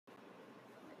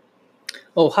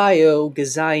Ohio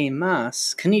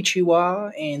gozaimasu,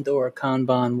 konnichiwa, and or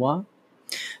konbanwa.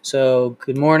 So,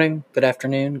 good morning, good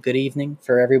afternoon, good evening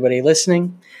for everybody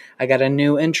listening. I got a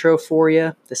new intro for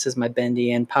you. This is my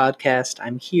Bendy End podcast.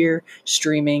 I'm here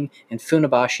streaming in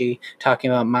Funabashi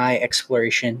talking about my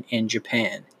exploration in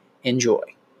Japan. Enjoy.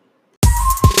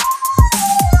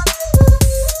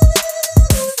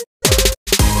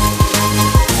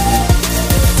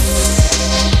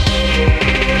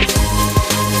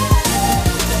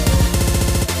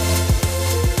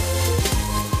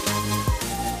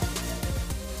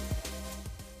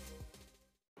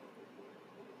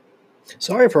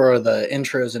 Sorry for the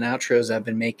intros and outros I've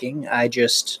been making. I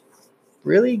just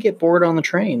really get bored on the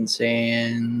trains,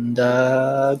 and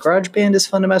GarageBand is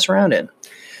fun to mess around in.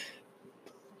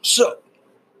 So,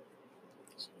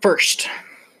 first,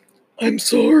 I'm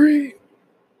sorry.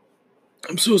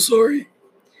 I'm so sorry.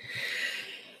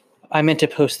 I meant to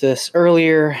post this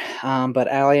earlier, but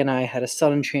Allie and I had a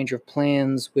sudden change of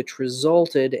plans, which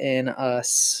resulted in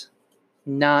us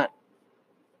not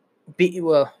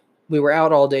well, we were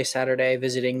out all day Saturday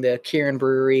visiting the Kirin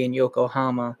Brewery in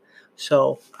Yokohama,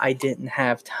 so I didn't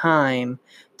have time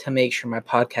to make sure my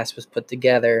podcast was put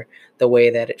together the way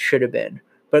that it should have been.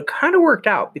 But it kind of worked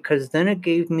out because then it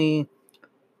gave me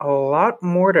a lot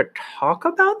more to talk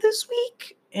about this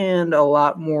week and a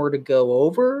lot more to go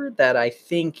over that I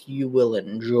think you will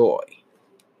enjoy.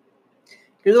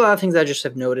 There's a lot of things I just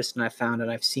have noticed and I've found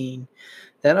and I've seen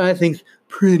that I think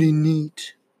pretty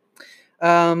neat.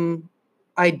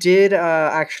 I did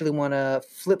actually want to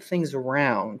flip things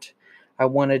around. I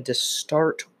wanted to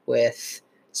start with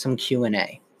some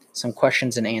Q&A, some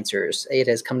questions and answers. It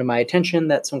has come to my attention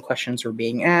that some questions were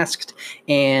being asked,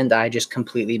 and I just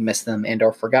completely missed them and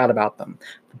or forgot about them.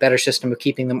 A better system of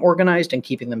keeping them organized and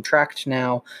keeping them tracked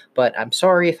now, but I'm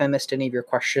sorry if I missed any of your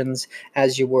questions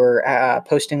as you were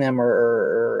posting them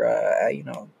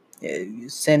or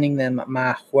sending them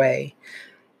my way.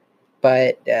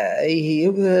 But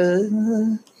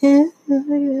I'm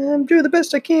doing the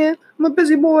best I can. I'm a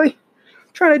busy boy,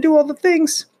 trying to do all the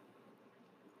things.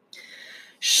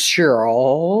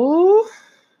 Sure.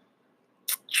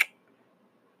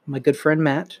 My good friend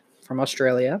Matt from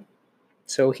Australia.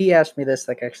 So he asked me this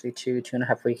like actually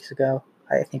 2.5 weeks ago.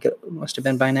 I think it must have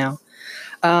been by now.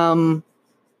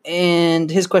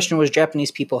 And his question was, Japanese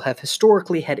people have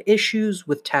historically had issues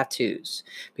with tattoos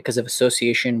because of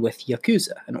association with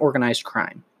Yakuza, an organized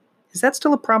crime. Is that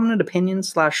still a prominent opinion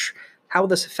 / how will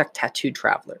this affect tattooed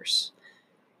travelers?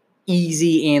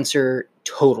 Easy answer,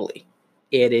 totally.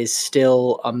 It is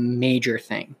still a major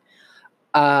thing.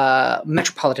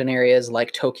 Metropolitan areas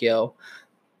like Tokyo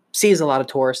sees a lot of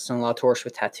tourists and a lot of tourists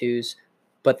with tattoos,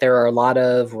 but there are a lot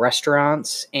of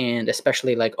restaurants and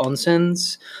especially like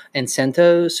onsens and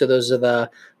sentos. So those are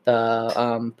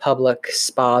the public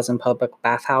spas and public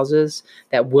bathhouses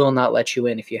that will not let you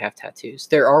in if you have tattoos.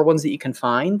 There are ones that you can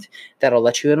find that'll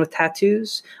let you in with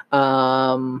tattoos.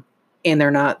 And they're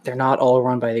not all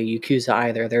run by the Yakuza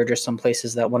either. They're just some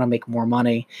places that want to make more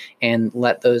money and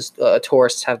let those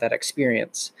tourists have that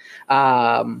experience.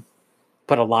 But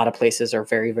a lot of places are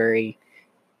very, very,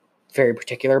 very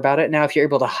particular about it. Now, if you're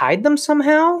able to hide them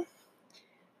somehow,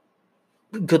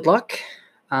 good luck.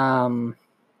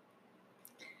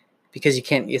 Because you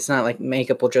can't, it's not like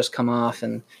makeup will just come off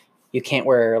and you can't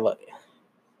wear,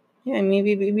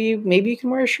 maybe you can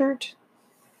wear a shirt.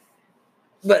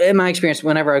 But in my experience,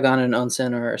 whenever I've gone in an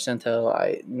onsen or a sento,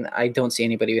 I don't see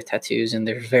anybody with tattoos, and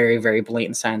there's very, very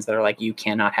blatant signs that are like, you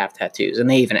cannot have tattoos. And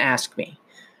they even ask me,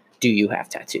 do you have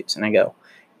tattoos? And I go,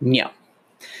 no.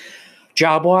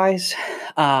 Job-wise,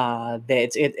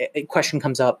 question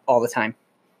comes up all the time,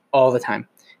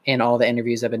 in all the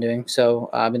interviews I've been doing. So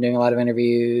I've been doing a lot of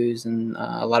interviews and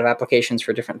a lot of applications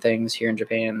for different things here in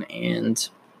Japan. And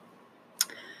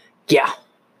yeah,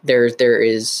 there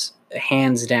is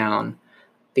hands down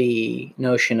the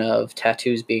notion of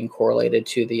tattoos being correlated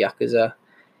to the Yakuza.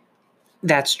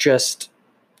 That's just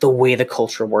the way the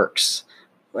culture works.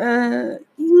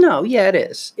 No, yeah, it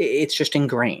is. It's just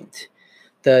ingrained.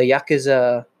 The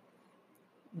Yakuza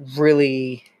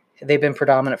really, they've been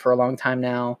predominant for a long time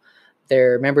now.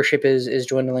 Their membership is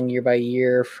dwindling year by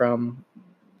year from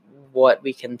what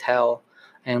we can tell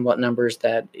and what numbers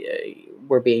that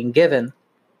were being given.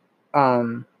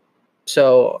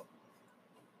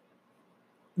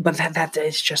 But that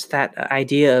is just that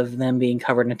idea of them being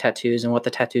covered in tattoos and what the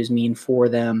tattoos mean for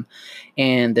them.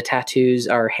 And the tattoos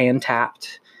are hand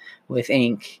tapped with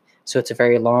ink. So it's a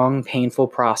very long, painful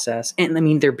process. And I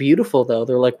mean, they're beautiful though.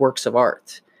 They're like works of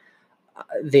art.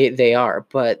 They are,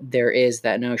 but there is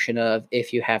that notion of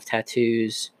if you have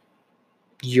tattoos,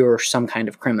 you're some kind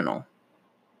of criminal.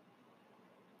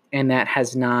 and that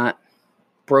has not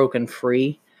broken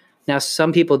free. Now,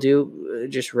 some people do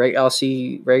I'll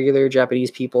see regular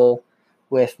Japanese people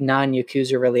with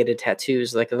non-Yakuza related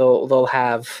tattoos. Like they'll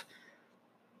have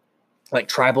like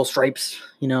tribal stripes,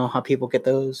 you know how people get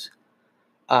those,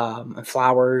 and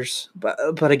flowers.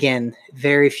 But again,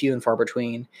 very few and far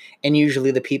between. And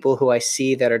usually the people who I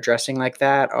see that are dressing like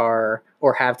that or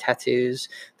have tattoos,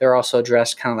 they're also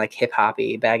dressed kind of like hip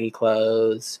hoppy, baggy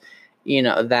clothes. You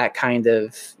know, that kind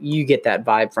of, you get that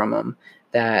vibe from them,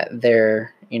 that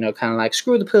they're, you know, kind of like,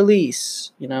 screw the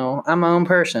police. You know, I'm my own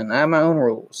person. I have my own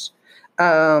rules.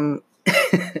 Um,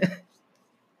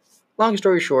 long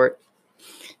story short,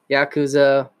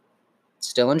 Yakuza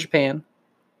still in Japan.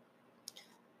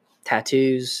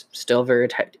 Tattoos still very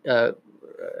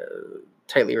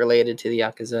tightly related to the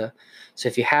Yakuza. So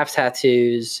if you have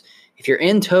tattoos, if you're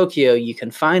in Tokyo, you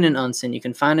can find an onsen, you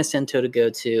can find a sento to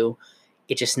go to.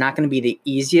 It's just not going to be the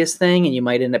easiest thing, and you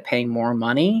might end up paying more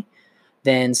money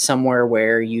than somewhere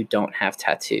where you don't have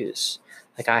tattoos.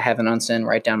 Like I have an onsen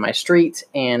right down my street,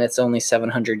 and it's only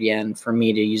 700 yen for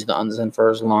me to use the onsen for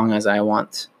as long as I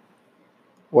want.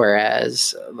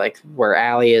 Whereas, like where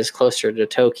Allie is closer to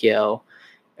Tokyo,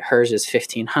 hers is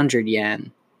 1,500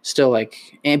 yen. Still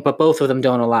but both of them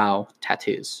don't allow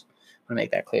tattoos. I want to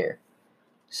make that clear.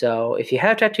 So if you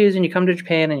have tattoos and you come to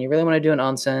Japan and you really want to do an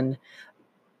onsen,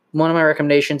 one of my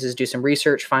recommendations is do some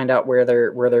research, find out where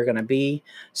they're going to be,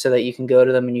 so that you can go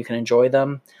to them and you can enjoy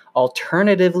them.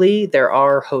 Alternatively, there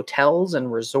are hotels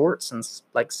and resorts and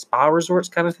like spa resorts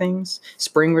kind of things,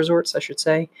 spring resorts, I should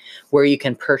say, where you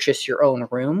can purchase your own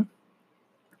room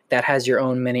that has your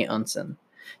own mini onsen,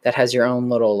 that has your own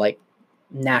little like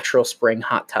natural spring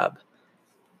hot tub.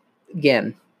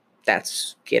 Again,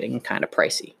 that's getting kind of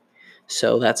pricey.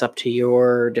 So that's up to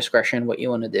your discretion what you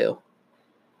want to do.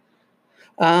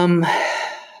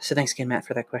 So thanks again, Matt,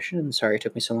 for that question. I'm sorry it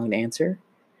took me so long to answer.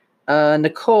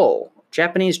 Nicole,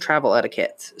 Japanese travel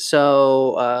etiquette.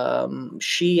 So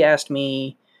she asked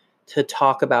me to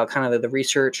talk about kind of the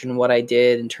research and what I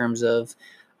did in terms of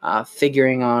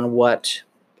figuring on what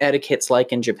etiquette's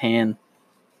like in Japan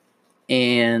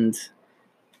and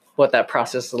what that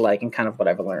process is like and kind of what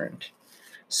I've learned.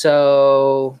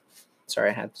 So, sorry,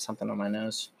 I had something on my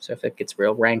nose. So if it gets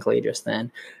real rankly just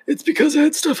then, it's because I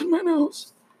had stuff in my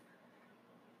nose.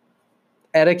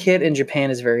 Etiquette in Japan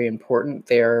is very important.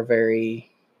 They are very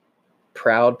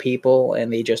proud people,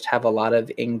 and they just have a lot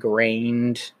of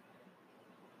ingrained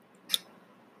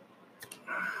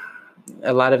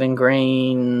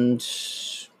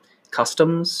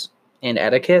customs and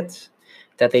etiquette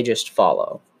that they just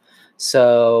follow.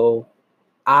 So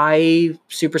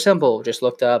super simple, just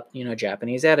looked up,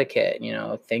 Japanese etiquette,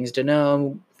 things to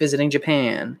know visiting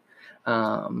Japan,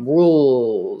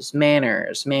 rules,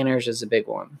 manners. Manners is a big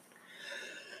one.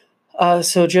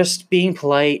 So just being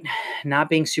polite, not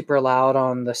being super loud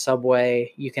on the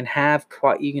subway. You can have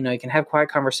quiet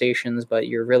conversations, but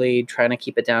you're really trying to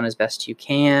keep it down as best you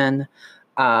can.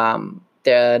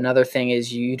 Another thing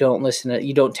is you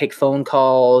don't take phone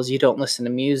calls, you don't listen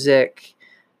to music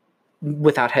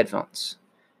without headphones.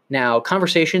 Now,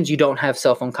 conversations, you don't have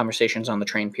cell phone conversations on the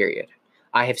train, period.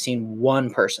 I have seen one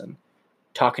person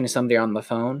talking to somebody on the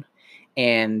phone,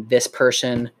 and this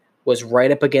person was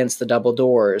right up against the double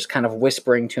doors, kind of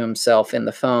whispering to himself in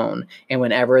the phone. And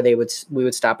whenever we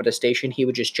would stop at a station, he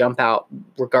would just jump out,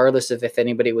 regardless of if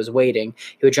anybody was waiting.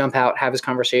 He would jump out, have his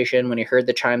conversation. When he heard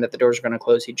the chime that the doors were going to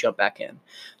close, he'd jump back in.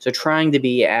 So trying to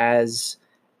be as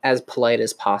polite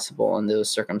as possible in those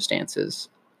circumstances.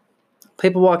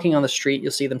 People walking on the street,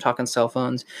 you'll see them talking cell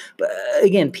phones. But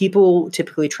again, people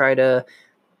typically try to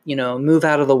move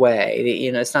out of the way.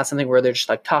 It's not something where they're just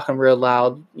like talking real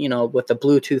loud, with the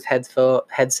Bluetooth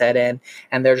headset in,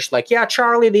 and they're just like, yeah,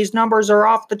 Charlie, these numbers are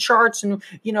off the charts, and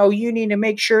you need to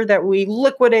make sure that we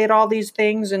liquidate all these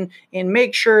things and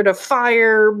make sure to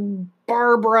fire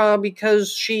Barbara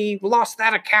because she lost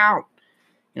that account.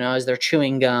 As they're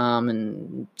chewing gum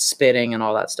and spitting and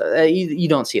all that stuff. You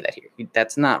don't see that here.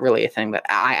 That's not really a thing that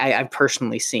I've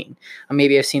personally seen.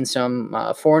 Maybe I've seen some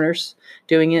foreigners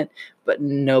doing it, but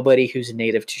nobody who's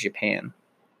native to Japan.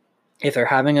 If they're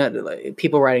having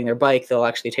people riding their bike, they'll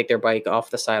actually take their bike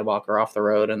off the sidewalk or off the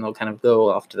road, and they'll kind of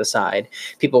go off to the side.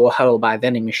 People will huddle by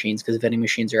vending machines because vending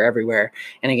machines are everywhere.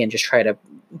 And again, just try to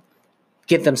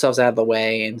get themselves out of the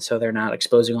way, and so they're not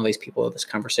exposing all these people to this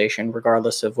conversation,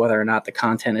 regardless of whether or not the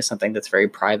content is something that's very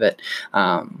private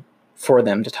for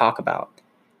them to talk about.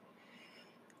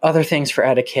 Other things for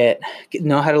etiquette: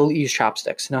 know how to use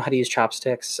chopsticks.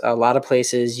 A lot of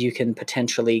places you can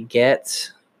potentially get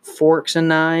forks and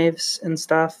knives and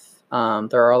stuff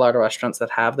There are a lot of restaurants that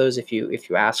have those if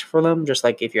you ask for them, just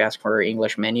like if you ask for an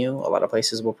English menu, a lot of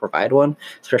places will provide one,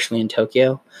 especially in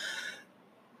Tokyo.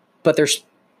 But there's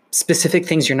specific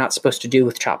things you're not supposed to do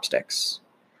with chopsticks.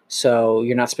 So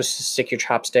you're not supposed to stick your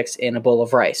chopsticks in a bowl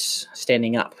of rice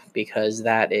standing up, because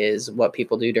that is what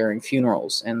people do during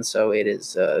funerals. And so it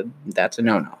is that's a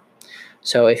no-no.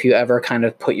 So if you ever kind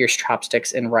of put your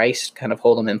chopsticks in rice, kind of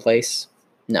hold them in place,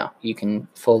 no, you can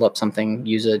fold up something,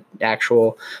 use an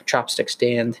actual chopstick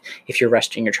stand if you're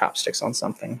resting your chopsticks on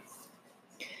something.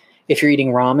 If you're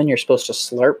eating ramen, you're supposed to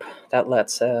slurp. That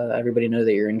lets everybody know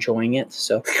that you're enjoying it.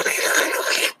 So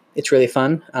it's really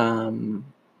fun.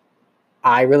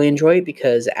 I really enjoy it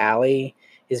because Allie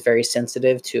is very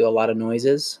sensitive to a lot of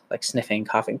noises, like sniffing,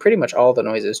 coughing, pretty much all the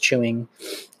noises, chewing,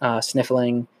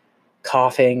 sniffling,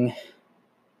 coughing,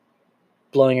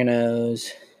 blowing your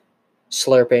nose,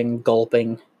 slurping,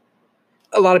 gulping.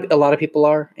 A lot of people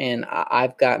are, and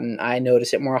I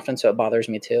notice it more often, so it bothers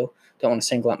me too. Don't want to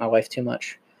single out my wife too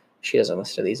much. She doesn't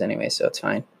listen to these anyway, so it's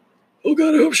fine. Oh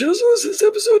God, I hope she doesn't listen to this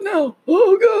episode now.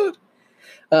 Oh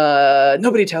God.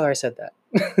 Nobody tell her I said that.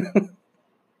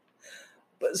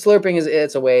 But slurping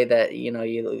it's a way that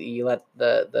you let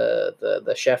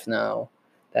the chef know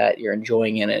that you're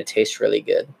enjoying it and it tastes really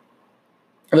good.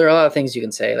 There are a lot of things you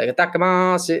can say, like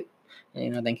 "Itadakimasu,"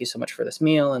 thank you so much for this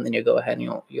meal, and then you go ahead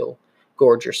and you'll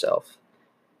gorge yourself.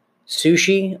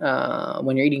 Sushi,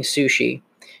 when you're eating sushi,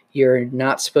 you're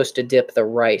not supposed to dip the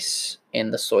rice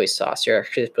in the soy sauce. You're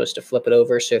actually supposed to flip it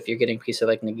over. So if you're getting a piece of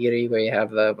like nigiri where you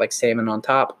have the like salmon on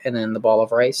top and then the ball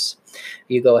of rice,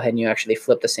 you go ahead and you actually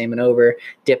flip the salmon over,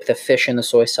 dip the fish in the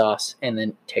soy sauce, and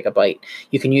then take a bite.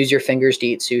 You can use your fingers to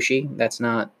eat sushi. That's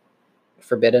not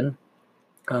forbidden.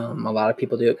 A lot of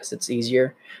people do it because it's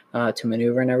easier to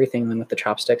maneuver and everything than with the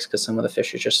chopsticks, because some of the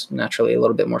fish is just naturally a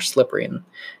little bit more slippery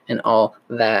and all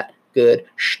that good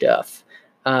stuff.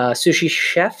 Sushi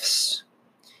chefs,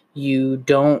 you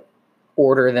don't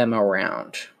order them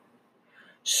around.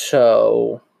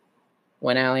 So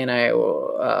when Allie and I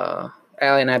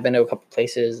have been to a couple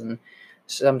places, and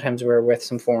sometimes we're with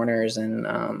some foreigners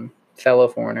and fellow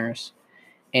foreigners,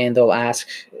 and they'll ask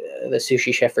the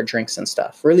sushi chef for drinks and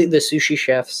stuff. Really, the sushi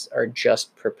chefs are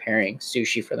just preparing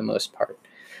sushi for the most part.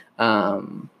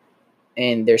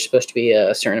 And there's supposed to be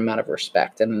a certain amount of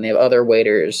respect. And then they have other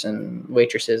waiters and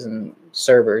waitresses and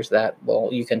servers that,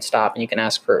 you can stop and you can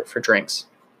ask for drinks.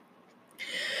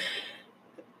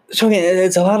 So again,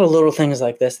 it's a lot of little things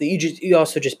like this that you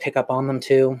also just pick up on them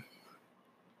too.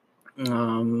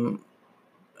 But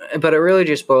it really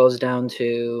just boils down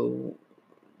to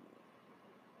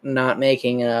not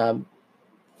making a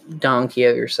donkey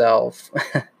of yourself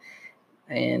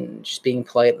and just being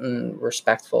polite and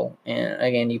respectful. And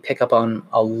again, you pick up on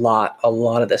a lot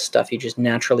of this stuff. You just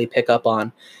naturally pick up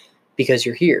on because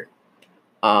you're here.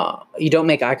 You don't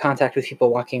make eye contact with people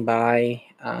walking by.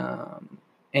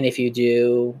 And if you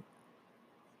do,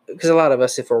 because a lot of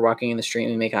us, if we're walking in the street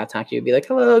and we make eye contact, you'd be like,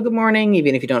 hello, good morning,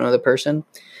 even if you don't know the person.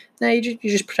 No, you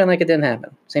just pretend like it didn't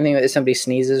happen. Same thing if somebody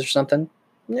sneezes or something.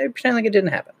 You pretend like it didn't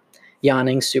happen.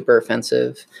 Yawning's super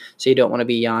offensive, so you don't want to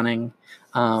be yawning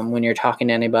when you're talking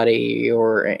to anybody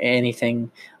or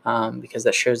anything, because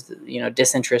that shows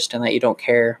disinterest and that you don't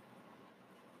care.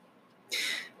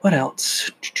 What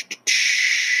else?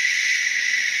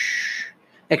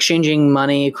 Exchanging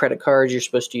money, credit cards, you're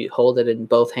supposed to hold it in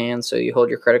both hands. So you hold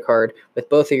your credit card with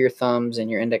both of your thumbs and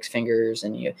your index fingers,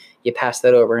 and you pass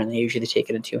that over, and they usually take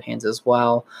it in two hands as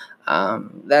well.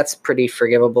 That's pretty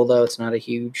forgivable, though. It's not a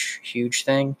huge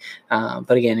thing.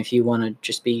 But again, if you want to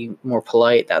just be more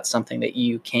polite, that's something that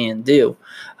you can do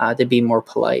to be more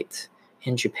polite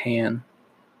in Japan.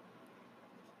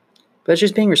 But it's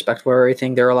just being respectful of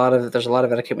everything. There's a lot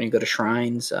of etiquette when you go to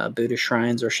shrines, Buddhist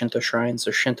shrines or Shinto shrines. So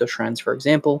Shinto shrines, for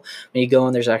example, when you go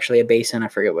in, there's actually a basin. I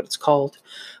forget what it's called,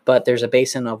 but there's a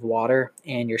basin of water,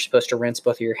 and you're supposed to rinse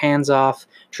both of your hands off.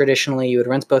 Traditionally, you would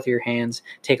rinse both of your hands,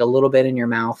 take a little bit in your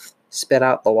mouth, spit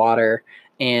out the water,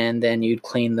 and then you'd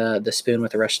clean the spoon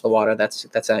with the rest of the water. That's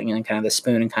kind of the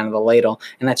spoon and kind of the ladle,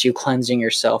 and that's you cleansing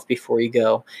yourself before you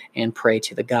go and pray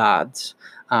to the gods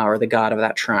or the god of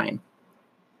that shrine.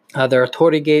 There are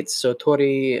torii gates. So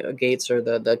torii gates are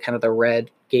the kind of the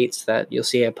red gates that you'll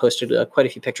see. I posted quite a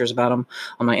few pictures about them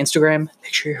on my Instagram.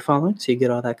 Make sure you're following so you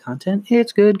get all that content.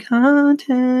 It's good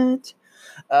content.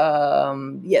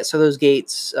 So those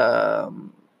gates,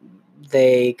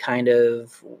 they kind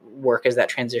of work as that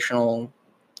transitional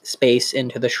space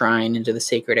into the shrine, into the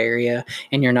sacred area,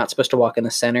 and you're not supposed to walk in the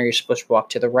center. You're supposed to walk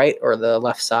to the right or the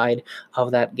left side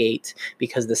of that gate,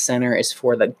 because the center is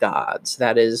for the gods.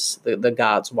 That is, the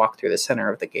gods walk through the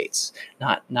center of the gates,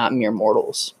 not mere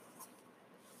mortals.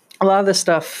 a lot of this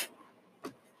stuff,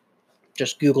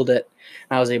 just Googled it.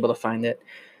 I was able to find it.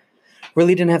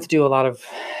 Really didn't have to do a lot of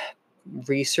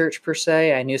research per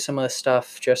se. I knew some of the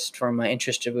stuff just from my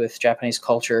interest with Japanese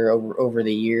culture over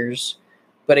the years.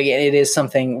 But again, it is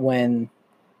something when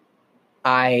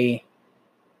I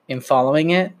am following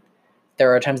it,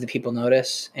 there are times that people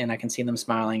notice and I can see them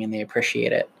smiling and they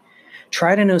appreciate it.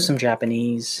 Try to know some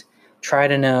Japanese. Try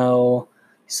to know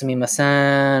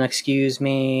sumimasen, excuse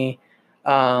me.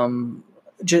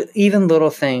 Even little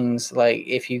things like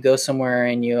if you go somewhere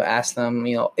and you ask them,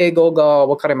 ego ga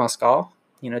wakarimasu ka?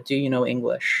 Do you know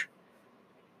English?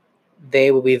 They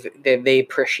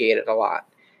appreciate it a lot.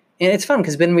 And it's fun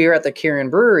because when we were at the Kirin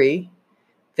Brewery,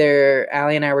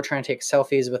 Allie and I were trying to take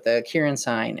selfies with the Kirin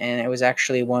sign, and it was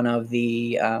actually one of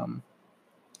the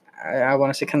I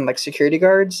want to say kind of like security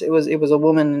guards. It was a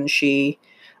woman, and she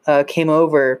came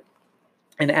over,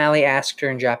 and Allie asked her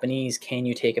in Japanese, "Can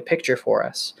you take a picture for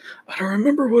us?" I don't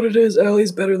remember what it is.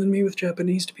 Allie's better than me with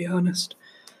Japanese, to be honest.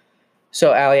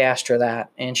 So Allie asked her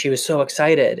that, and she was so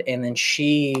excited, and then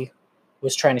she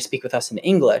was trying to speak with us in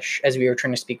English as we were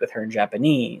trying to speak with her in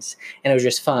Japanese. And it was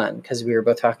just fun because we were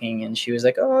both talking and she was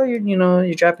like, oh,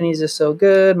 your Japanese is so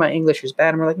good. My English is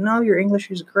bad. And we're like, no, your English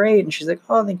is great. And she's like,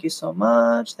 oh, thank you so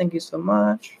much. Thank you so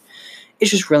much. It's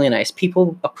just really nice.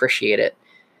 People appreciate it.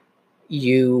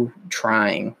 You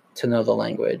trying to know the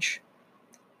language.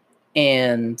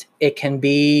 And it can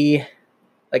be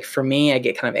like, for me, I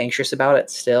get kind of anxious about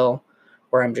it still,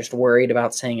 where I'm just worried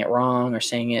about saying it wrong or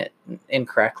saying it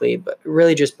incorrectly, but it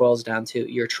really just boils down to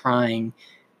you're trying,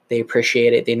 they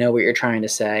appreciate it, they know what you're trying to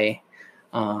say.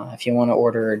 If you want to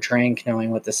order a drink,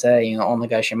 knowing what to say,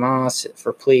 onegaishimasu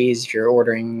for please, if you're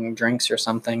ordering drinks or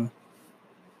something.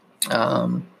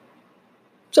 So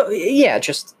yeah,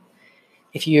 just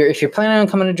if you're planning on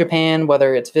coming to Japan,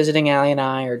 whether it's visiting Allie and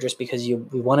I or just because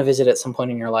we want to visit at some point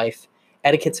in your life,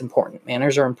 etiquette's important.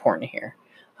 Manners are important here.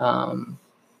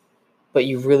 But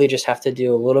you really just have to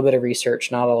do a little bit of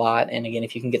research, not a lot. And again,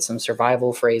 if you can get some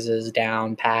survival phrases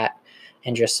down pat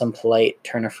and just some polite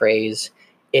turn of phrase,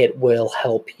 it will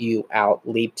help you out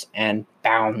leaps and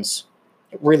bounds.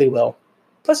 It really will.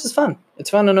 Plus, it's fun. It's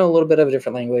fun to know a little bit of a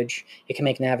different language. It can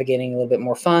make navigating a little bit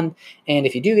more fun. And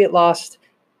if you do get lost,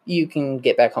 you can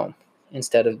get back home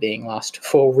instead of being lost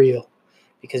for real.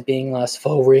 Because being lost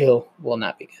for real will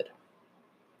not be good.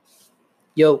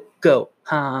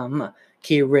 Yokohama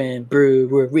Kirin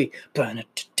Brewery.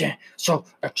 So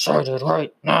excited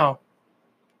right now.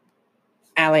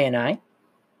 Allie and I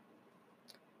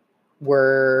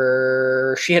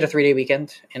she had a 3-day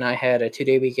weekend, and I had a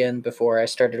 2-day weekend before I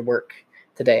started work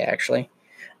today, actually.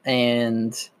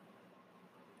 And,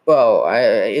 well,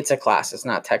 it's a class. It's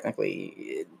not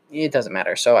technically, it doesn't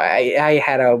matter. So I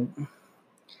had a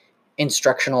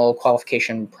instructional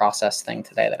qualification process thing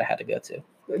today that I had to go to.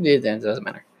 It doesn't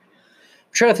matter.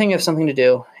 I'm trying to think of something to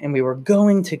do, and we were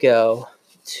going to go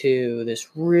to this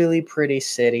really pretty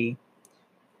city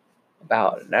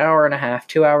about an hour and a half,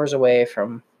 2 hours away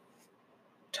from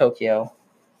Tokyo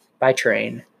by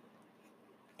train.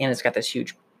 And it's got this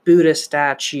huge Buddha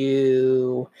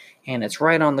statue, and it's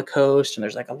right on the coast, and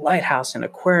there's like a lighthouse and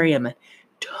aquarium and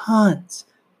tons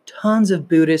of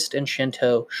Buddhist and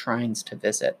Shinto shrines to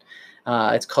visit.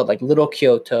 It's called like Little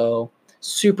Kyoto,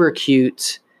 super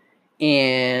cute.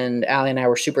 And Allie and I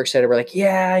were super excited. We're like,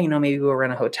 yeah, maybe we'll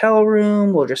rent a hotel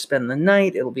room. We'll just spend the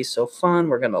night. It'll be so fun.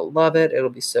 We're going to love it. It'll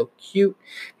be so cute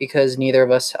because neither of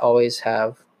us always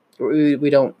have, we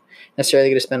don't necessarily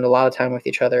get to spend a lot of time with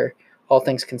each other, all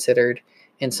things considered.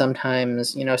 And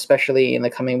sometimes, especially in the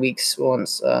coming weeks,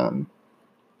 once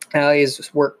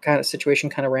Allie's work kind of situation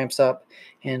kind of ramps up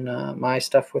and my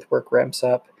stuff with work ramps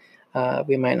up,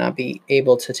 we might not be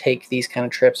able to take these kind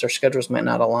of trips. Our schedules might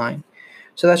not align.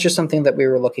 So that's just something that we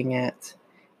were looking at.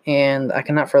 And I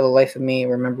cannot for the life of me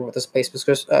remember what this place was.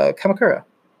 Kamakura.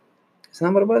 Isn't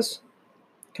that what it was?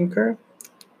 Kamakura?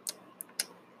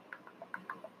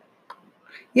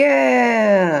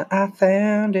 Yeah, I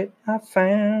found it.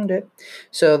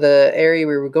 So the area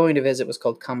we were going to visit was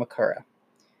called Kamakura.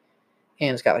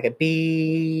 And it's got like a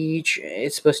beach.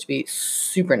 It's supposed to be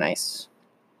super nice.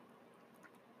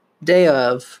 Day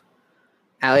of,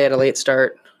 Allie had a late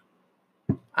start.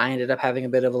 I ended up having a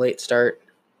bit of a late start.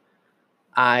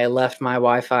 I left my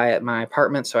Wi-Fi at my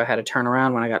apartment, so I had to turn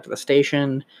around when I got to the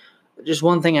station. Just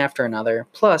one thing after another.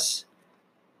 Plus,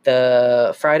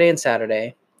 the Friday and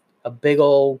Saturday, a big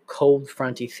old cold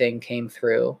fronty thing came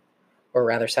through, or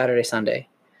rather Saturday, Sunday.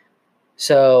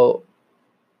 So,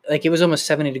 like, it was almost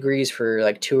 70 degrees for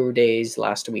like 2 days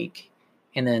last week.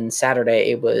 And then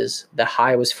Saturday, the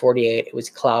high was 48. It was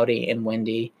cloudy and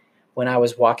windy. When I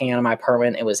was walking out of my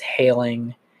apartment, it was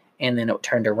hailing. and then it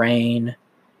turned to rain,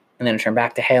 and then it turned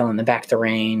back to hail, and then back to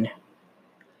rain.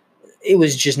 It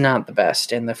was just not the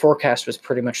best, and the forecast was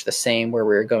pretty much the same where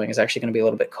we were going. It's actually going to be a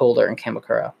little bit colder in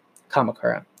Kamakura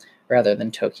rather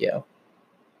than Tokyo.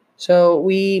 So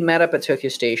we met up at Tokyo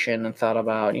Station and thought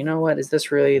about, you know what, is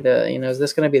this really is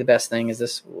this going to be the best thing? Is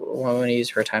this what I'm going to use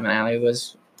for a time? And Allie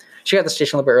she got the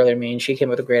station a little bit earlier than me, and she came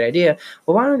up with a great idea.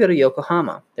 Well, why don't we go to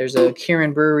Yokohama? There's a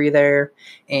Kirin brewery there,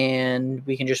 and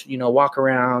we can just, walk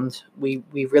around. We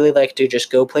really like to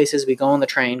just go places. We go on the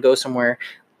train, go somewhere,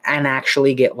 and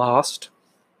actually get lost.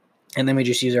 And then we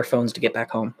just use our phones to get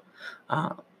back home.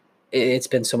 It's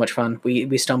been so much fun.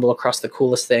 We stumble across the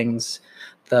coolest things,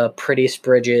 the prettiest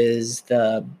bridges,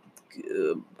 the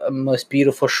most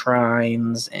beautiful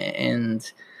shrines,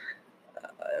 and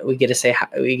we get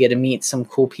to meet some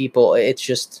cool people. It's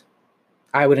just,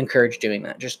 I would encourage doing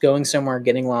that. Just going somewhere,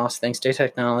 getting lost. Thanks to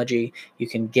technology, you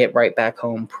can get right back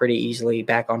home pretty easily,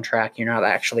 back on track. You're not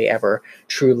actually ever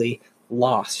truly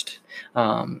lost.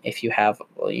 If you have,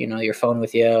 your phone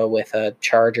with you with a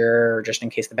charger just in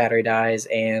case the battery dies,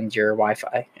 and your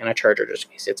Wi-Fi and a charger just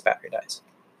in case its battery dies.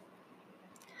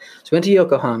 So we went to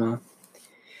Yokohama.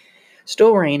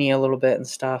 Still rainy a little bit and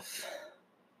stuff,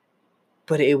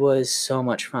 but it was so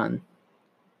much fun.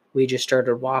 We just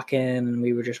started walking, and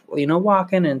we were just,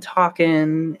 walking and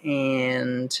talking,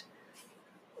 and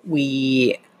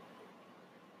we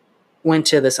went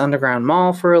to this underground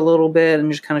mall for a little bit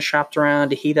and just kind of shopped around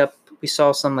to heat up. We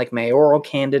saw some mayoral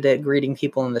candidate greeting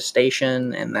people in the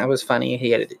station, and that was funny.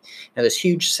 He had this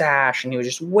huge sash, and he was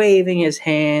just waving his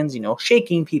hands,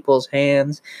 shaking people's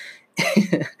hands.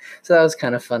 So that was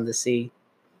kind of fun to see.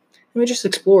 And we just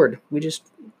explored. We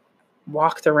just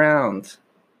walked around,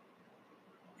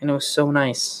 and it was so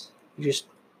nice. We just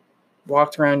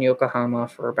walked around Yokohama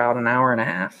for about an hour and a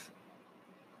half.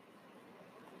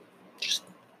 Just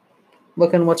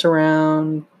looking what's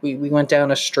around. We went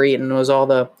down a street, and it was all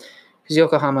because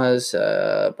Yokohama is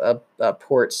a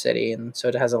port city, and so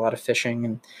it has a lot of fishing,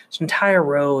 and it's an entire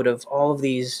road of all of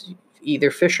these either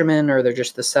fishermen or they're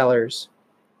just the sellers,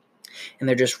 and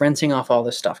they're just renting off all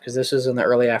this stuff because this was in the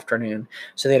early afternoon,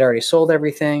 so they'd already sold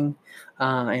everything,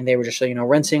 and they were just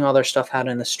rinsing all their stuff out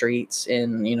in the streets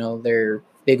in their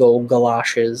big old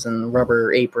galoshes and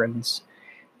rubber aprons.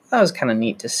 That was kind of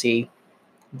neat to see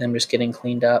them just getting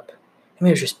cleaned up. I mean,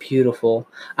 it was just beautiful.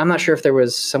 I'm not sure if there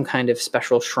was some kind of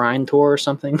special shrine tour or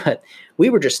something, but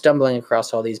we were just stumbling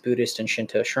across all these Buddhist and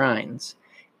Shinto shrines.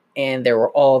 And there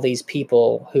were all these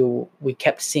people who we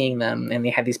kept seeing them, and they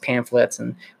had these pamphlets,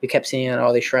 and we kept seeing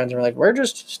all these shrines, and we're like, we're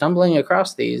just stumbling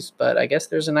across these, but I guess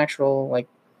there's an actual, way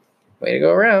to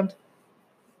go around.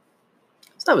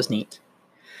 So that was neat.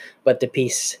 But the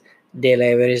piece de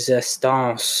la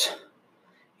resistance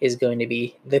is going to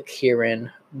be the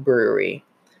Kirin Brewery.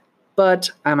 But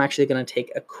I'm actually going to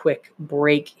take a quick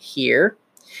break here,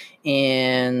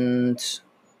 and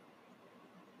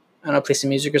I don't know, play some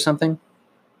music or something,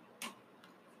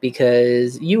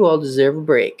 because you all deserve a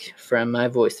break from my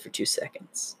voice for 2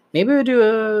 seconds. Maybe we'll do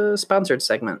a sponsored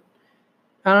segment.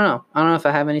 I don't know. I don't know if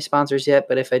I have any sponsors yet,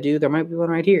 but if I do, there might be one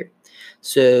right here.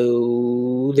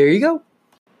 So there you go.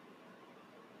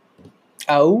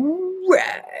 All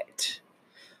right.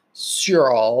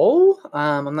 So,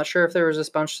 I'm not sure if there was a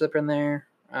sponsorship in there.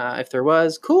 If there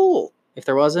was, cool. If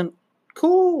there wasn't,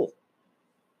 cool.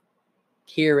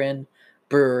 Kirin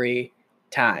Brewery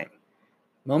time.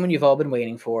 Moment you've all been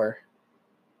waiting for.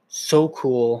 So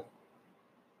cool.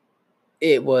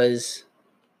 It was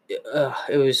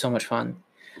so much fun.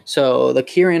 So the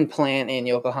Kirin plant in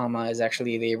Yokohama is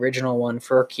actually the original one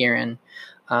for Kirin.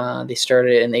 They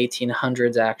started in the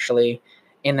 1800s, actually,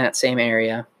 in that same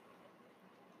area.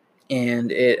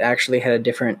 And it actually had a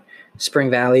different Spring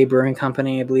Valley Brewing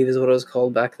Company, I believe is what it was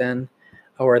called back then,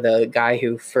 or the guy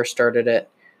who first started it.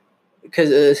 Because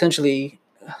essentially,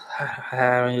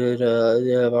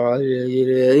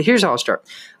 here's how I'll start.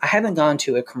 I haven't gone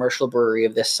to a commercial brewery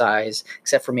of this size,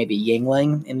 except for maybe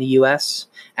Yuengling in the U.S.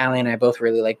 Allie and I both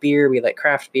really like beer. We like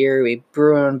craft beer. We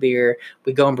brew our own beer.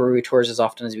 We go on brewery tours as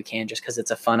often as we can just because it's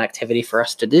a fun activity for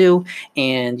us to do.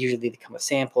 And usually they come with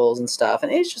samples and stuff.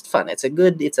 And it's just fun. It's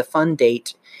a fun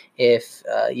date if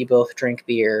you both drink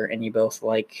beer and you both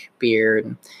like beer.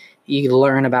 And you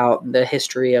learn about the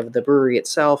history of the brewery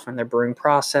itself and their brewing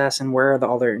process and where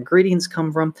all their ingredients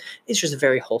come from. It's just a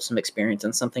very wholesome experience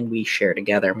and something we share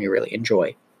together and we really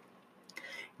enjoy.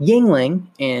 Yuengling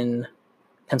in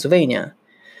Pennsylvania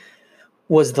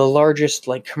was the largest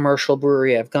commercial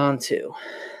brewery I've gone to.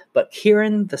 But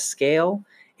Kirin, the scale,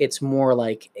 it's more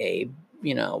like a,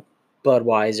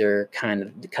 Budweiser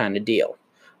kind of deal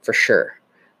for sure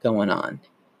going on.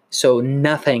 So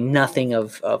nothing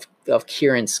of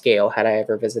Kieran's scale had I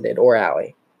ever visited, or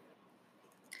Allie.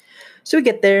 So we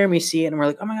get there and we see it and we're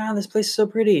like, oh my God, this place is so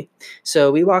pretty.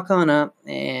 So we walk on up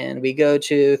and we go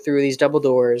through these double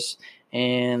doors,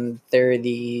 and there are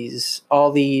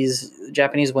all these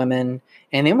Japanese women,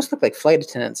 and they almost look like flight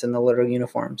attendants in the little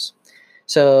uniforms.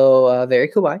 So very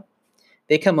kawaii.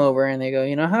 They come over and they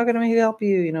go, how can I help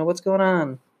you? What's going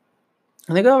on?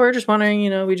 And they go, we're just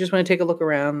wondering, we just want to take a look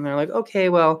around. And they're like, okay,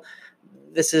 well,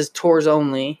 this is tours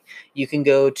only. You can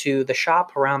go to the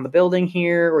shop around the building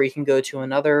here, or you can go to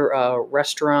another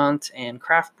restaurant and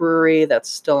craft brewery that's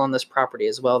still on this property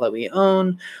as well that we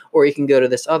own, or you can go to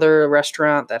this other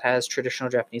restaurant that has traditional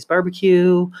Japanese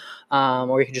barbecue,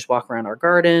 or you can just walk around our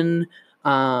garden.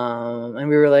 And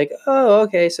we were like, oh,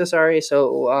 okay, so sorry.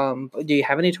 So do you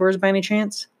have any tours by any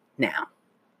chance? Now,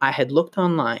 I had looked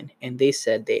online and they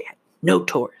said they had no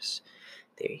tours.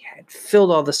 They had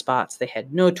filled all the spots. They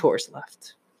had no tours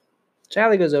left. So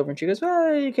Allie goes over and she goes,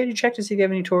 well, can you check to see if you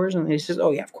have any tours? And he says,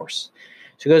 oh, yeah, of course.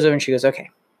 She goes over and she goes,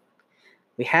 okay,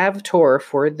 we have a tour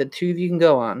for the two of you can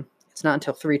go on. It's not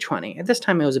until 3:20. At this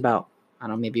time, it was about, I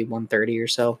don't know, maybe 1:30 or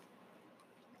so.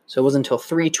 So it wasn't until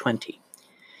 3:20.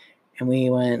 And we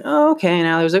went, oh, okay. And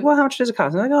Allie was like, well, how much does it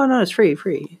cost? And I'm like, oh, no, it's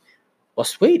free. Well,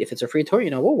 sweet. If it's a free tour,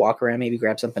 we'll walk around, maybe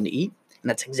grab something to eat. And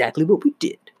that's exactly what we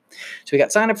did. So we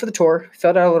got signed up for the tour,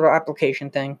 filled out a little application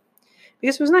thing,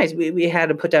 because it was nice. We had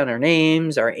to put down our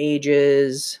names, our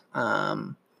ages,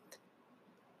 how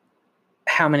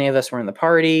many of us were in the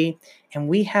party, and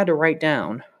we had to write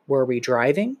down, were we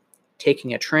driving,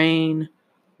 taking a train,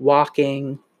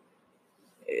 walking,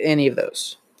 any of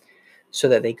those, so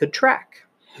that they could track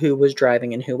who was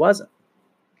driving and who wasn't.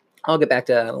 I'll get back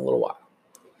to that in a little while.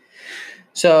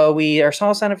 So we are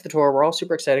all signed up for the tour. We're all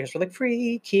super excited because we're like,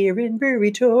 free Kirin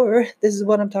Brewery tour. This is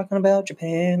what I'm talking about.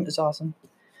 Japan is awesome.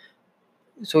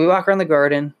 So we walk around the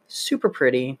garden, super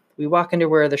pretty. We walk into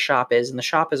where the shop is, and the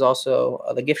shop is also,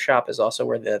 the gift shop is also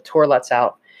where the tour lets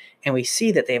out. And we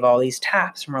see that they have all these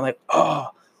taps, and we're like, oh,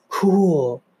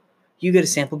 cool. You get a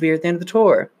sample beer at the end of the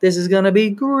tour. This is going to be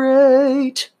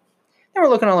great. And we're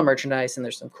looking at all the merchandise, and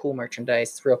there's some cool merchandise.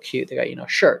 It's real cute. They got,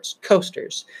 shirts,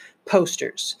 coasters,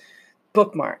 posters,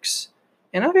 bookmarks,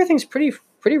 and everything's pretty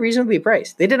reasonably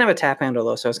priced. They didn't have a tap handle,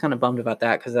 though, so I was kind of bummed about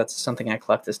that because that's something I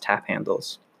collect, is tap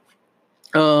handles.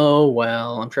 Oh,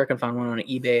 well, I'm sure I can find one on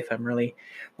eBay if I'm really,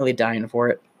 really dying for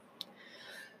it.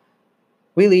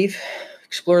 We leave,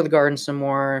 explore the garden some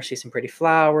more, see some pretty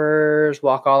flowers,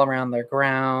 walk all around their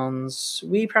grounds.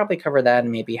 We probably cover that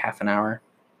in maybe half an hour,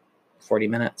 40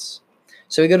 minutes.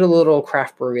 So we go to a little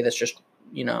craft brewery that's just,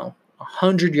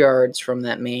 100 yards from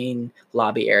that main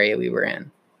lobby area we were in.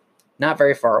 Not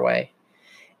very far away.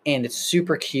 And it's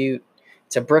super cute.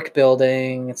 It's a brick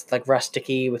building. It's like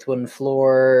rusticy with wooden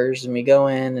floors. And we go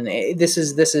in, and this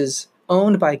is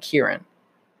owned by Kirin.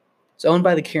 It's owned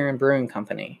by the Kirin Brewing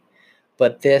Company.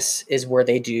 But this is where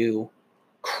they do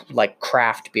like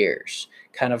craft beers.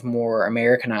 Kind of more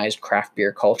Americanized craft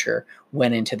beer culture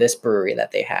went into this brewery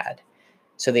that they had.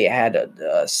 So they had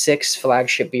 6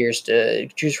 flagship beers to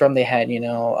choose from. They had,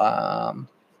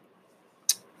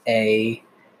 a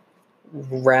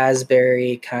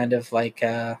raspberry kind of like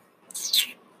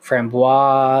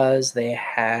framboise. They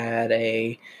had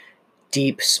a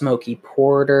deep smoky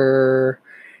porter,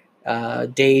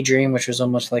 Daydream, which was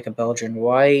almost like a Belgian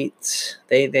white.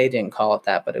 They didn't call it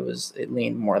that, but it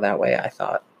leaned more that way, I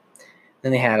thought.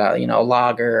 Then they had a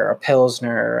lager, a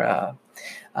pilsner,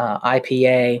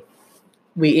 IPA.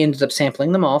 We ended up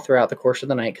sampling them all throughout the course of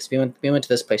the night because we went to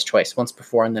this place twice, once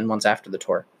before and then once after the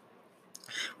tour.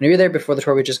 When we were there before the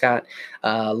tour, we just got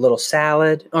a little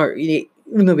salad, we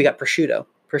got prosciutto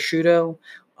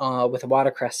with a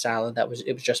watercress salad. It was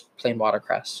just plain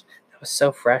watercress. It was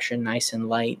so fresh and nice and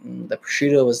light, and the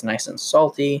prosciutto was nice and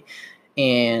salty,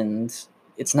 and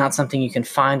it's not something you can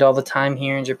find all the time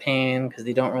here in Japan because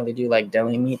they don't really do like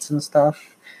deli meats and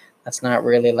stuff. That's not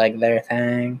really like their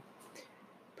thing.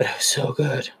 But it was so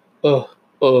good.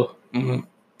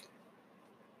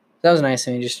 That was nice,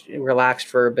 and we just relaxed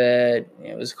for a bit.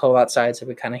 It was cold outside, so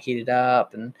we kind of heated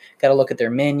up and got to look at their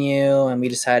menu, and we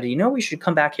decided, we should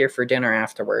come back here for dinner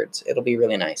afterwards. It'll be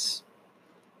really nice.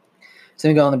 So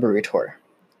we go on the brewery tour.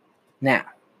 Now,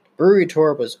 the brewery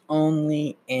tour was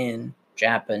only in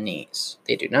Japanese.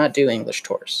 They do not do English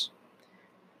tours.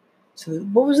 So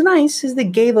what was nice is they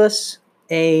gave us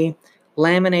a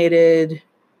laminated...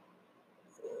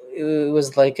 It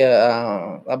was like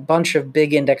a bunch of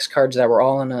big index cards that were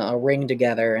all in a ring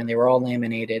together, and they were all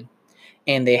laminated.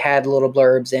 And they had little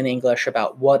blurbs in English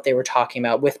about what they were talking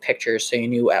about with pictures, so you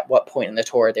knew at what point in the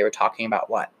tour they were talking about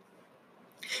what.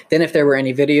 Then if there were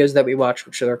any videos that we watched,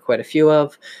 which there were quite a few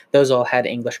of, those all had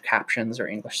English captions or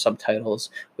English subtitles,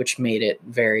 which made it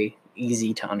very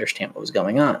easy to understand what was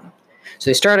going on. So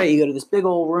they start out, you go to this big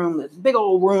old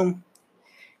room,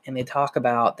 and they talk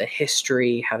about the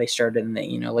history, how they started in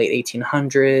the late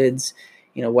 1800s.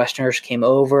 Westerners came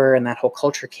over, and that whole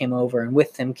culture came over, and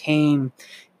with them came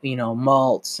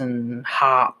malts and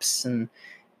hops, and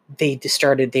they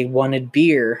wanted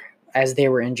beer as they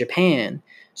were in Japan.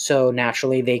 So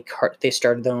naturally, they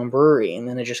started their own brewery, and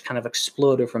then it just kind of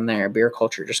exploded from there. Beer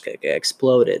culture just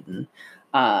exploded, and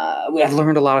I've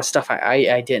learned a lot of stuff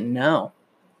I didn't know.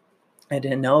 I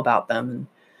didn't know about them.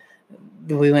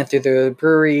 And we went through the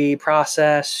brewery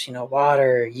process,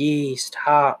 water, yeast,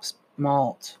 hops,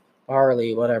 malt,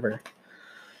 barley, whatever.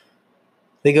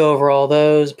 They go over all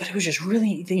those, but it was just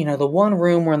really, the one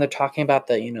room where they're talking about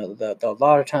the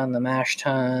lauter tun, the mash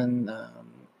tun,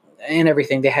 and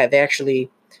everything. They actually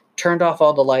turned off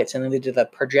all the lights, and then they did the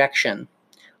projection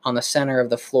on the center of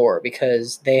the floor,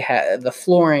 because the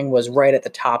flooring was right at the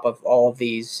top of all of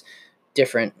these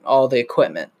all the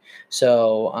equipment.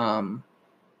 So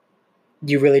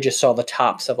you really just saw the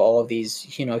tops of all of these,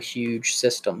 huge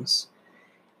systems.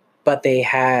 But they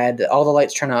had all the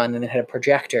lights turned on, and they had a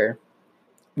projector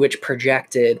which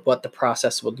projected what the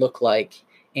process would look like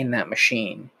in that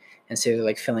machine. And so they're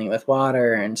like filling it with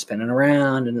water and spinning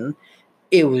around, and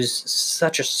it was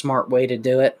such a smart way to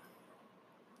do it.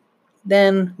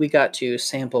 Then we got to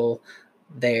sample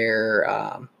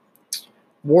their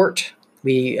wort.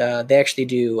 They actually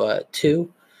do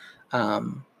two.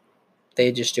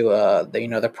 They just do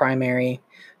the primary.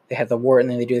 They have the wort, and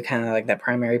then they do kind of like that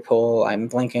primary pull. I'm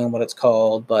blanking on what it's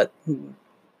called, but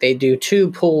they do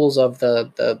two pulls of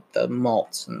the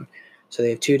malts, and so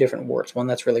they have two different worts. One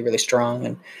that's really, really strong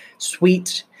and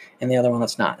sweet, and the other one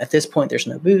that's not. At this point, there's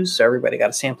no booze, so everybody got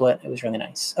to sample it. It was really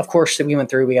nice. Of course, we went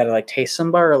through. We got to taste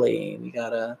some barley. We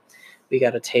got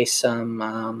to taste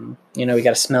some. We got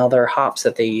to smell their hops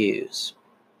that they use.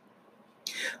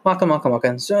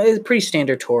 Waka. So it's a pretty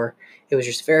standard tour. It was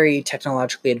just very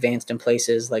technologically advanced in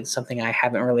places, like something I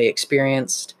haven't really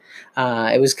experienced.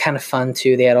 It was kind of fun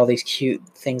too. They had all these cute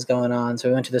things going on. So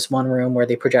we went to this one room where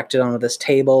they projected onto this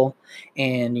table,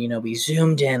 and we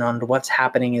zoomed in on what's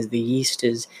happening as the yeast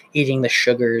is eating the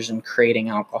sugars and creating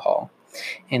alcohol.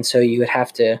 And so you would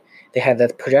have to. They had the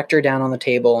projector down on the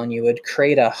table, and you would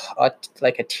create a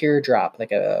teardrop,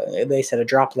 they said a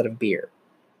droplet of beer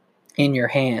in your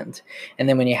hand. And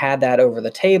then when you had that over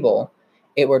the table,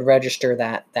 it would register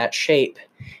that shape,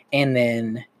 and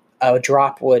then a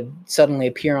drop would suddenly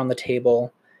appear on the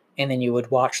table, and then you would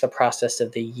watch the process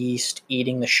of the yeast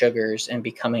eating the sugars and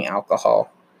becoming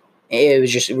alcohol. It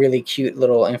was just a really cute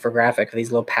little infographic of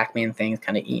these little Pac-Man things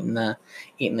kind of eating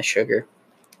the sugar.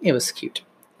 It was cute.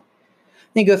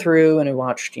 Then you go through and we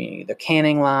watched their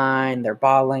canning line, their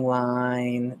bottling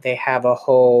line. They have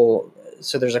so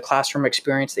there's a classroom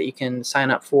experience that you can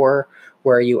sign up for,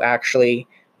 where you actually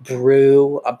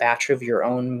brew a batch of your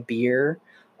own beer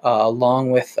along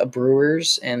with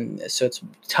brewers. And so it's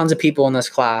tons of people in this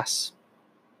class.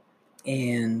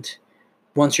 And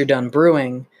once you're done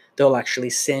brewing, they'll actually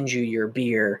send you your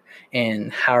beer in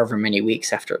however many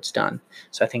weeks after it's done.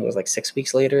 So I think it was like 6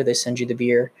 weeks later, they send you the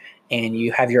beer, and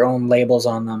you have your own labels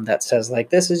on them that says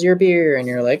like, this is your beer. And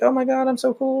you're like, oh my God, I'm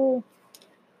so cool.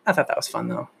 I thought that was fun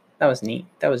though. That was neat.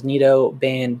 That was neato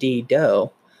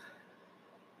bandido.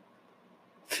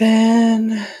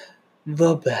 Then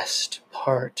the best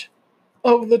part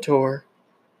of the tour.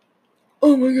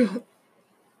 Oh my God.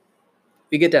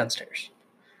 We get downstairs.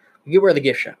 We get where the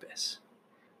gift shop is.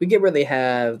 We get where they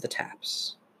have the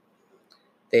taps.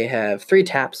 They have 3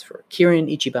 taps for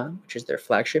Kirin Ichiban, which is their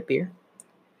flagship beer.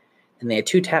 And they had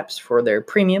 2 taps for their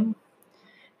premium.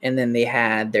 And then they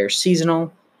had their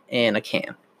seasonal and a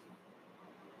can.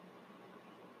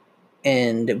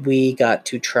 And we got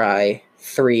to try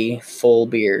 3 full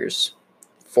beers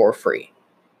for free.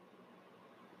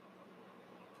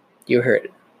 You heard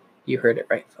it. You heard it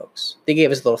right, folks. They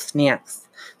gave us little snacks,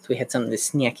 so we had something to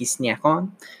snack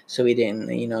on, so we didn't,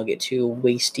 get too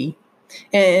wasty.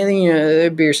 And their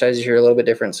beer sizes here are a little bit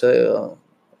different, so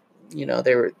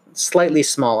they were slightly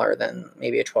smaller than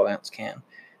maybe a 12-ounce can.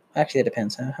 Actually, it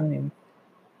depends. How many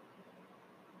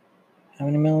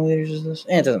milliliters is this?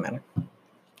 It doesn't matter.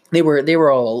 They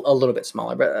were all a little bit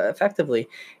smaller, but effectively, it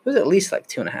was at least like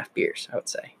 2.5 beers, I would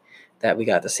say, that we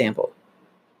got to sample.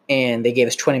 And they gave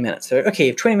us 20 minutes. So, okay,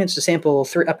 you have 20 minutes to sample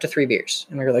up to 3 beers.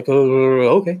 And we were like, oh,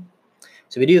 okay.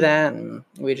 So we do that, and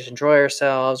we just enjoy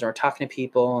ourselves, and we're talking to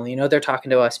people. And, they're talking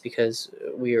to us because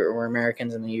we're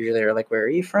Americans, and usually they're like, where are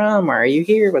you from? Why are you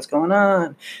here? What's going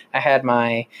on? I had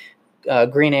my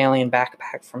green alien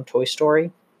backpack from Toy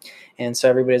Story. And so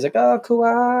everybody's like, oh,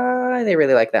 Kawaii. They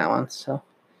really like that one. So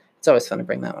it's always fun to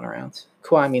bring that one around.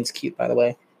 Kawaii means cute, by the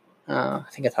way. I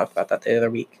think I talked about that the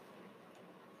other week.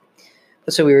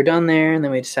 But so we were done there, and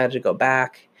then we decided to go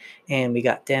back, and we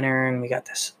got dinner, and we got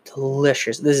this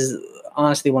delicious. This is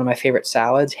honestly one of my favorite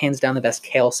salads. Hands down the best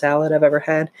kale salad I've ever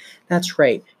had. That's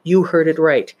right. You heard it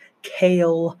right.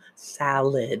 Kale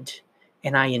salad.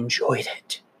 And I enjoyed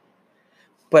it.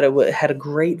 But it had a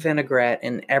great vinaigrette,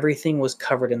 and everything was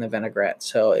covered in the vinaigrette.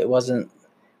 So it wasn't.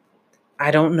 I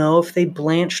don't know if they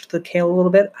blanched the kale a little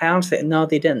bit. I honestly, no,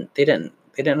 they didn't. They didn't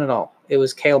at all. It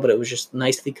was kale, but it was just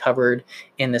nicely covered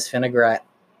in this vinaigrette.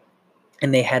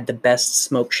 And they had the best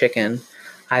smoked chicken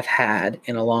I've had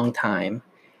in a long time.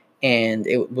 And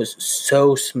it was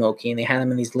so smoky. And they had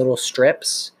them in these little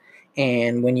strips.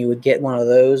 And when you would get one of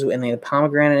those, and they had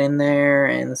pomegranate in there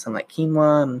and some like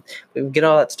quinoa, and we would get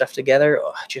all that stuff together.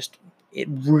 It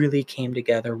really came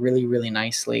together really, really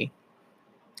nicely.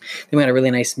 Then we had a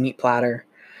really nice meat platter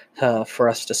for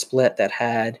us to split that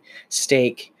had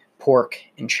steak, pork,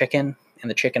 and chicken. And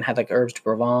the chicken had like herbs de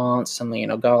Provence, some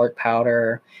garlic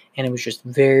powder, and it was just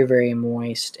very, very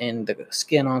moist. And the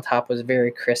skin on top was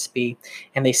very crispy.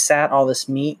 And they sat all this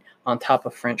meat on top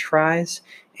of French fries.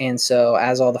 And so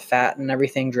as all the fat and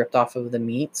everything dripped off of the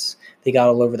meats, they got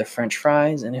all over the French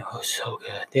fries, and it was so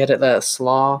good. They had a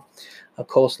coleslaw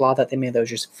that they made that was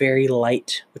just very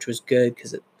light, which was good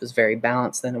because it was very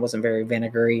balanced. Then it wasn't very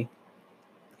vinegary.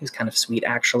 It was kind of sweet,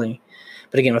 actually.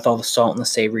 But again, with all the salt and the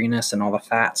savoriness and all the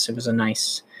fats, it was a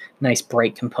nice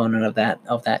bright component of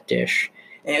that dish.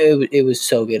 It was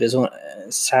so good. It was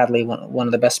sadly one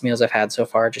of the best meals I've had so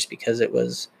far, just because it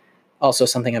was also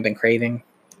something I've been craving.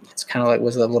 It's kind of like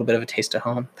was a little bit of a taste of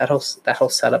home. That whole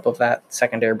setup of that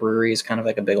secondary brewery is kind of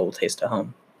like a big old taste of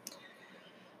home.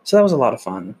 So that was a lot of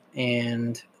fun.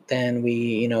 And then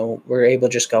we, were able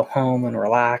to just go home and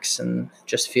relax and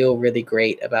just feel really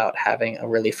great about having a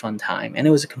really fun time. And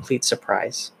it was a complete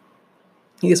surprise.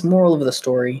 I guess moral of the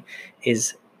story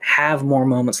is have more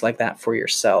moments like that for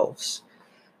yourselves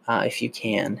if you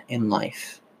can in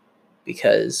life,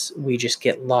 because we just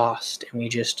get lost and we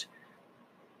just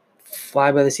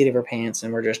fly by the seat of our pants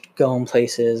and we're just going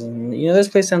places and, this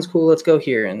place sounds cool, let's go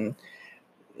here. And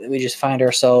we just find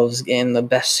ourselves in the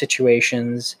best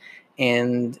situations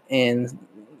and in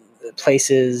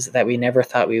places that we never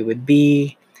thought we would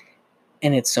be.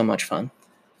 And it's so much fun.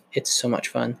 It's so much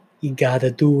fun. You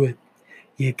gotta do it.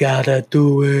 You gotta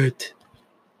do it.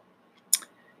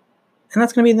 And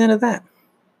that's going to be the end of that.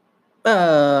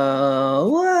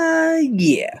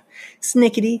 Yeah.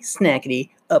 Snickety,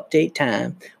 snackety, update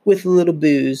time with a little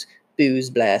booze. Booze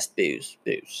blast, booze.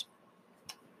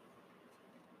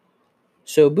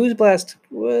 So Booze Blast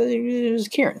was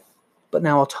Kirin. But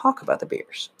now I'll talk about the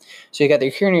beers. So you got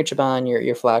your Kirin Ichiban,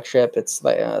 your flagship. It's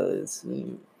like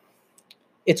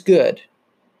it's good,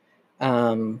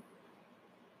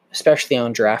 especially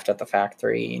on draft at the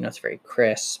factory. It's very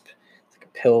crisp. It's like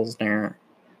a pilsner.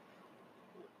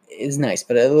 It's nice,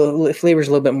 but it flavor's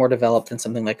a little bit more developed than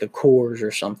something like a Coors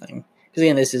or something. Because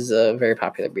again, this is a very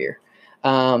popular beer.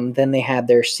 Then they had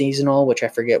their seasonal, which I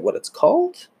forget what it's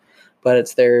called, but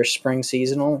it's their spring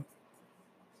seasonal.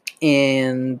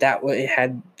 And it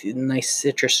had nice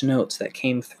citrus notes that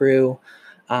came through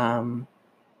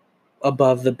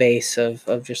above the base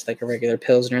of just like a regular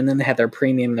Pilsner. And then they had their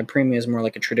premium. Their premium is more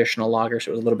like a traditional lager,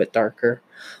 so it was a little bit darker.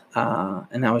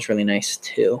 And that was really nice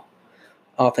too,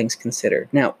 all things considered.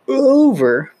 Now,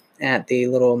 over at the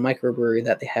little microbrewery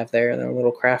that they have there, their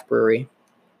little craft brewery,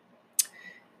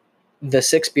 the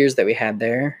 6 beers that we had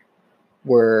there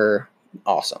were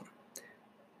awesome.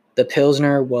 The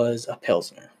Pilsner was a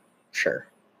Pilsner. Sure.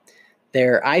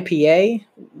 Their IPA,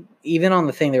 even on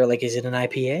the thing, they were like, is it an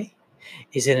IPA?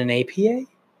 Is it an APA?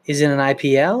 Is it an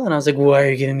IPL? And I was like, why are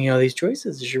you giving me all these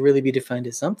choices? It should really be defined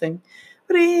as something.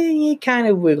 But it kind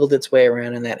of wiggled its way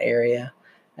around in that area.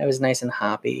 It was nice and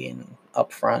hoppy and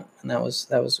upfront, and that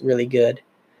was really good.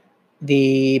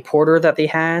 The porter that they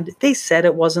had, they said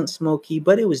it wasn't smoky,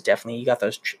 but it was definitely, you got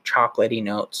those chocolatey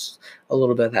notes, a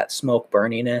little bit of that smoke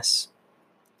burniness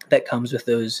that comes with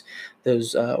those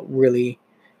really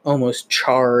almost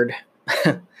charred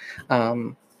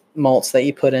malts that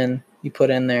you put in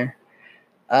there.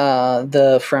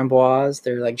 The framboise,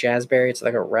 they're like jazzberry. It's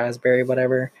like a raspberry,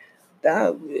 whatever.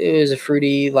 It was a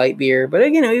fruity light beer, but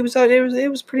it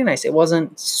was pretty nice. It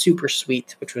wasn't super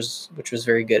sweet, which was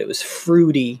very good. It was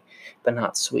fruity, but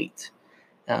not sweet.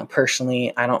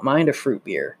 Personally, I don't mind a fruit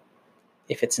beer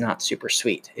if it's not super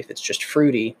sweet. If it's just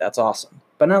fruity, that's awesome.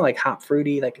 But not like hop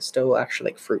fruity, like it's still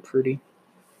actually like fruity.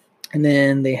 And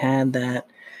then they had that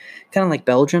kind of like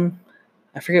Belgian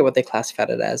I forget what they classified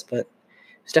it as, but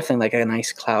it's definitely like a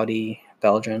nice cloudy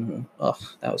Belgian. Oh,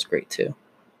 that was great too.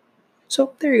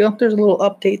 So there you go. There's a little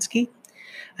update, Ski.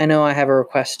 I know I have a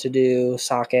request to do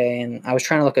sake, and I was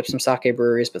trying to look up some sake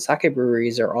breweries, but sake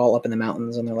breweries are all up in the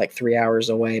mountains, and they're like 3 hours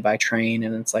away by train,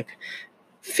 and it's like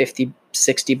 50,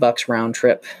 $60 round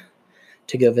trip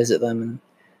to go visit them, and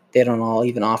they don't all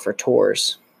even offer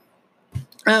tours.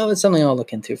 Oh, it's something I'll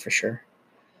look into for sure.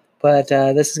 But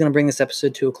this is going to bring this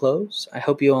episode to a close. I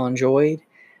hope you all enjoyed.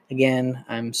 Again,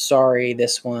 I'm sorry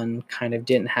this one kind of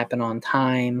didn't happen on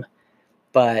time,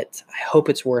 but I hope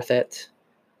it's worth it.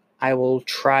 I will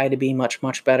try to be much,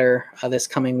 much better this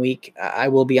coming week. I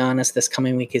will be honest, this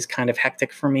coming week is kind of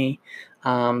hectic for me.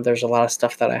 There's a lot of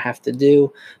stuff that I have to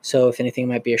do. So if anything, it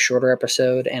might be a shorter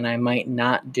episode, and I might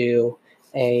not do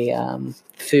a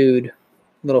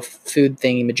little food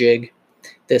thingy-majig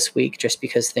this week just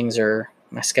because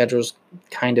my schedule's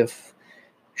kind of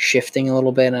shifting a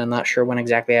little bit, and I'm not sure when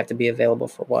exactly I have to be available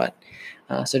for what.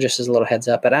 So just as a little heads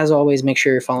up. But as always, make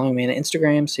sure you're following me on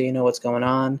Instagram so you know what's going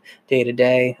on day to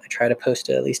day. I try to post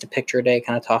at least a picture a day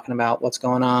kind of talking about what's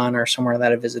going on or somewhere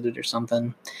that I visited or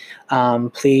something.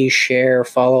 Please share,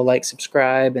 follow, like,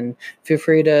 subscribe, and feel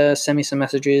free to send me some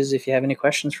messages if you have any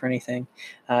questions for anything.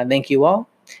 Thank you all.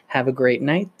 Have a great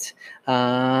night.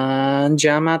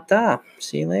 Jamata.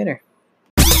 See you later.